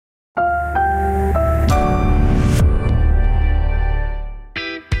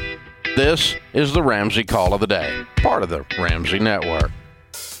This is the Ramsey Call of the Day, part of the Ramsey Network.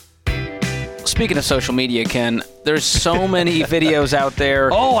 Speaking of social media, Ken, there's so many videos out there.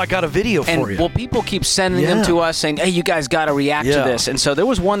 Oh, I got a video and, for you. Well, people keep sending them to us saying, hey, you guys got to react to this. And so there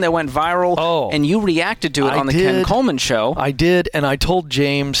was one that went viral, and you reacted to it on the Ken Coleman Show. I did, and I told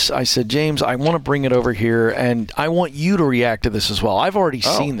James, I said, James, I want to bring it over here, and I want you to react to this as well. I've already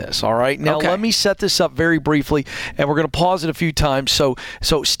seen this, all right? Now, let me set this up very briefly, and we're going to pause it a few times, so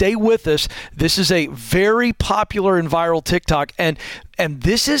stay with us. This is a very popular and viral TikTok, and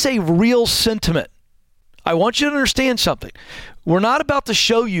this is a real sentiment. I want you to understand something. We're not about to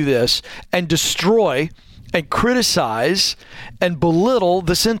show you this and destroy and criticize and belittle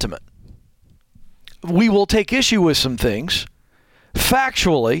the sentiment. We will take issue with some things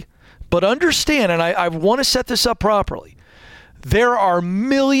factually, but understand, and I want to set this up properly, there are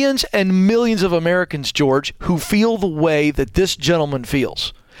millions and millions of Americans, George, who feel the way that this gentleman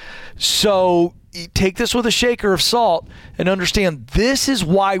feels. So take this with a shaker of salt and understand this is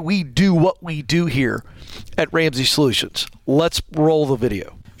why we do what we do here at Ramsey Solutions. Let's roll the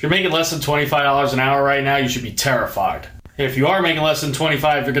video. If you're making less than $25 an hour right now, you should be terrified. If you are making less than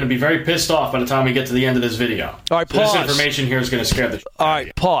 $25, you're going to be very pissed off by the time we get to the end of this video. All right, pause. This information here is going to scare the shit out of you. All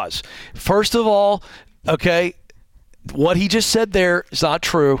right, pause. First of all, okay, what he just said there is not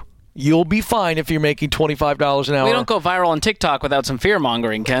true. You'll be fine if you're making $25 an hour. We don't go viral on TikTok without some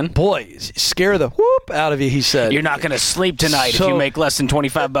fear-mongering, Ken. Boy, scare the whoop out of you, he said. You're not going to sleep tonight if you make less than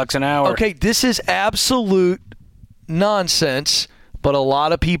 $25 an hour. Okay, this is absolute nonsense, but a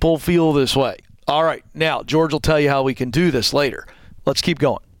lot of people feel this way. All right, now, George will tell you how we can do this later. Let's keep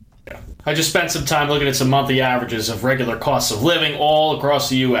going. I just spent some time looking at some monthly averages of regular costs of living all across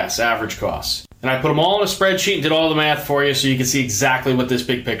the U.S., average costs. And I put them all in a spreadsheet and did all the math for you so you can see exactly what this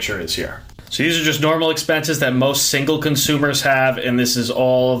big picture is here. So these are just normal expenses that most single consumers have, and this is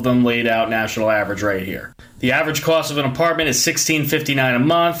all of them laid out national average right here. The average cost of an apartment is $1,659 a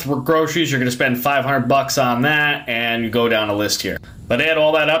month. For groceries, you're going to spend $500 on that, and you go down a list here. But add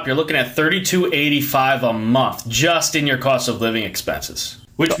all that up, you're looking at $3,285 a month just in your cost of living expenses,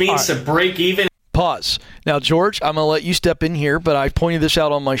 which means to break even. Pause. Now, George, I'm going to let you step in here, but I pointed this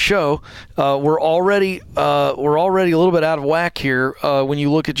out on my show. We're already a little bit out of whack here when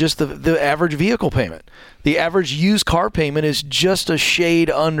you look at just the average vehicle payment. The average used car payment is just a shade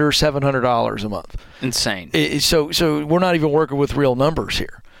under $700 a month. Insane. So we're not even working with real numbers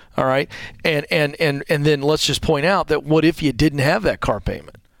here. All right, and then let's just point out that what if you didn't have that car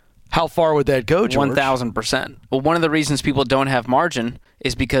payment? How far would that go, George? 1,000%. Well, one of the reasons people don't have margin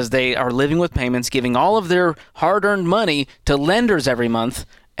is because they are living with payments, giving all of their hard-earned money to lenders every month,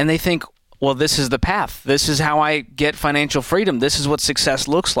 and they think, well, this is the path. This is how I get financial freedom. This is what success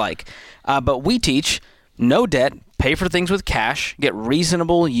looks like. But we teach no debt, pay for things with cash, get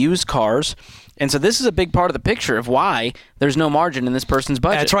reasonable used cars. And so this is a big part of the picture of why there's no margin in this person's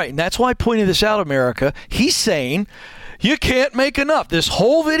budget. That's right. And that's why I pointed this out, America. He's saying you can't make enough. This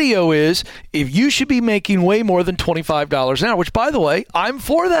whole video is if you should be making way more than $25 an hour, which, by the way, I'm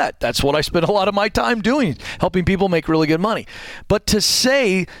for that. That's what I spend a lot of my time doing, helping people make really good money. But to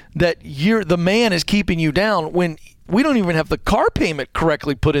say that the man is keeping you down when we don't even have the car payment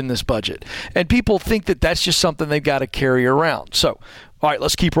correctly put in this budget. And people think that that's just something they've got to carry around. So, all right,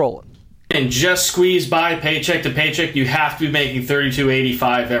 let's keep rolling. And just squeeze by paycheck to paycheck, you have to be making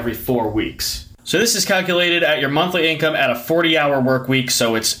 $3,285 every 4 weeks. So this is calculated at your monthly income at a 40-hour work week,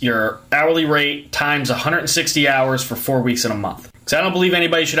 so it's your hourly rate times 160 hours for 4 weeks in a month. Because I don't believe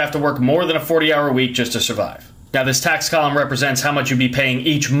anybody should have to work more than a 40-hour week just to survive. Now, this tax column represents how much you'd be paying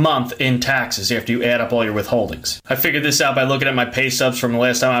each month in taxes after you add up all your withholdings. I figured this out by looking at my pay stubs from the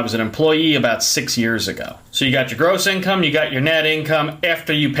last time I was an employee about 6 years ago. So you got your gross income, you got your net income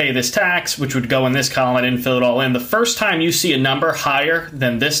after you pay this tax, which would go in this column. I didn't fill it all in. The first time you see a number higher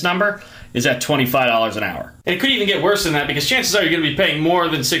than this number is at $25 an hour. And it could even get worse than that because chances are you're going to be paying more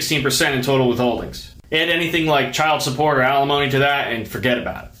than 16% in total withholdings. Add anything like child support or alimony to that and forget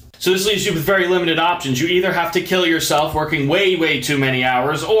about it. So this leaves you with very limited options. You either have to kill yourself working way, way too many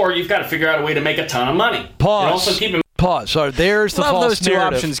hours, or you've got to figure out a way to make a ton of money. Pause. And also keep in Pause. Sorry, there's the Love false those two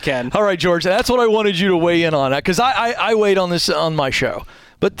narrative. options, Ken. All right, George, that's what I wanted you to weigh in on, because I weighed on this on my show.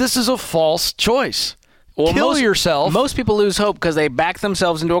 But this is a false choice. Well, Kill yourself. Most people lose hope because they back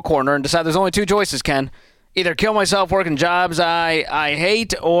themselves into a corner and decide there's only two choices, Ken. Either kill myself working jobs I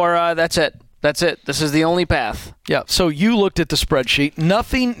hate, or that's it. That's it. This is the only path. Yeah, so you looked at the spreadsheet.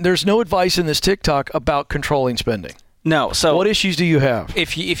 There's no advice in this TikTok about controlling spending. No. So what issues do you have?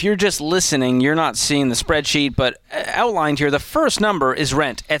 If you're just listening, you're not seeing the spreadsheet, but outlined here, the first number is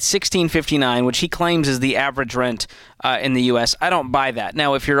rent at $1,659, which he claims is the average rent in the U.S. I don't buy that.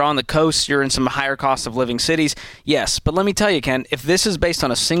 Now, if you're on the coast, you're in some higher cost of living cities, yes. But let me tell you, Ken, if this is based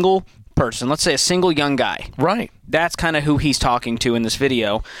on a single person, let's say a single young guy. Right. That's kind of who he's talking to in this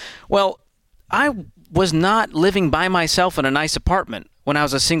video. Well, I was not living by myself in a nice apartment when I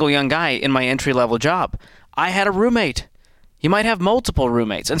was a single young guy in my entry-level job. I had a roommate. You might have multiple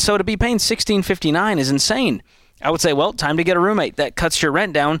roommates. And so to be paying $1,659 is insane. I would say, well, time to get a roommate. That cuts your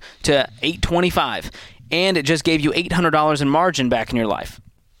rent down to $825. And it just gave you $800 in margin back in your life.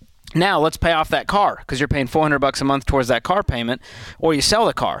 Now let's pay off that car because you're paying $400 a month towards that car payment, or you sell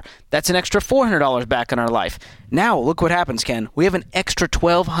the car. That's an extra $400 back in our life. Now look what happens, Ken. We have an extra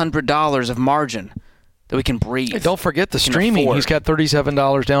 $1,200 of margin that we can breathe. Hey, don't forget the streaming. He's got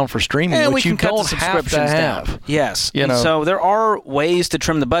 $37 down for streaming, and which we can you cut don't the have to have. down. Yes. So there are ways to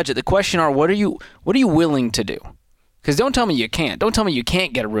trim the budget. The question are, what are you willing to do? Because don't tell me you can't. Don't tell me you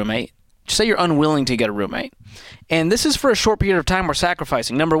can't get a roommate. Just say you're unwilling to get a roommate. And this is for a short period of time we're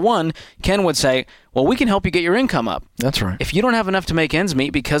sacrificing. Number one, Ken would say, well, we can help you get your income up. That's right. If you don't have enough to make ends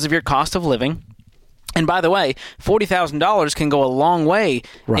meet because of your cost of living, and by the way, $40,000 can go a long way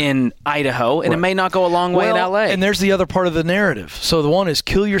in Idaho, and it may not go a long way in LA. And there's the other part of the narrative. So the one is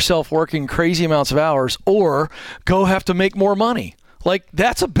kill yourself working crazy amounts of hours, or go have to make more money. Like,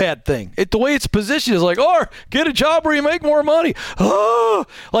 that's a bad thing. The way it's positioned is like, or get a job where you make more money. Oh,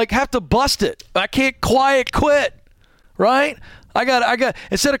 like, have to bust it. I can't quiet quit, right? I got.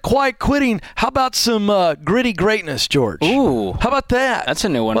 Instead of quiet quitting, how about some gritty greatness, George? Ooh. How about that? That's a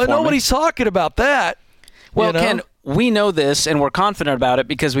new one for me. Nobody's talking about that. Well, Ken, we know this, and we're confident about it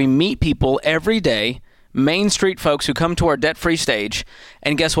because we meet people every day, Main Street folks who come to our debt-free stage,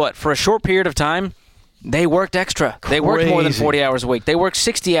 and guess what? For a short period of time, they worked extra. Crazy. They worked more than 40 hours a week. They worked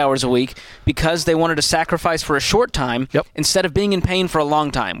 60 hours a week because they wanted to sacrifice for a short time instead of being in pain for a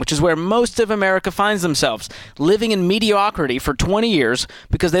long time, which is where most of America finds themselves, living in mediocrity for 20 years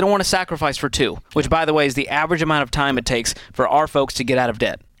because they don't want to sacrifice for 2, which, by the way, is the average amount of time it takes for our folks to get out of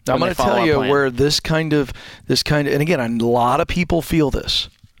debt. I'm going to tell you where this kind of, and again, a lot of people feel this.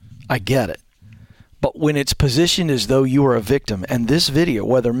 I get it. But when it's positioned as though you are a victim, and this video,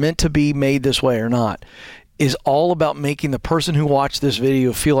 whether meant to be made this way or not, is all about making the person who watched this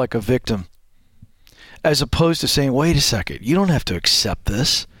video feel like a victim, as opposed to saying, wait a second, you don't have to accept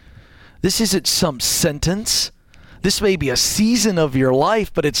this. This isn't some sentence. This may be a season of your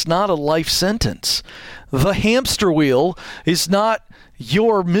life, but it's not a life sentence. The hamster wheel is not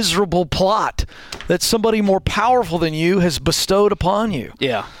your miserable plot that somebody more powerful than you has bestowed upon you.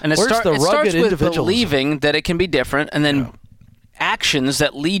 Yeah. And it Where's the starts rugged with individualism? believing that it can be different, and then actions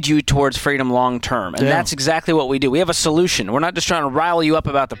that lead you towards freedom long term. And that's exactly what we do. We have a solution. We're not just trying to rile you up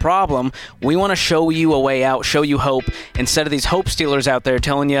about the problem. We want to show you a way out, show you hope, instead of these hope stealers out there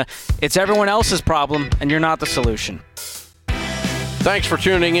telling you it's everyone else's problem and you're not the solution. Thanks for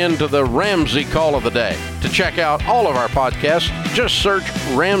tuning in to the Ramsey Call of the Day. To check out all of our podcasts, just search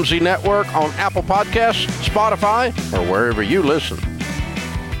Ramsey Network on Apple Podcasts, Spotify, or wherever you listen.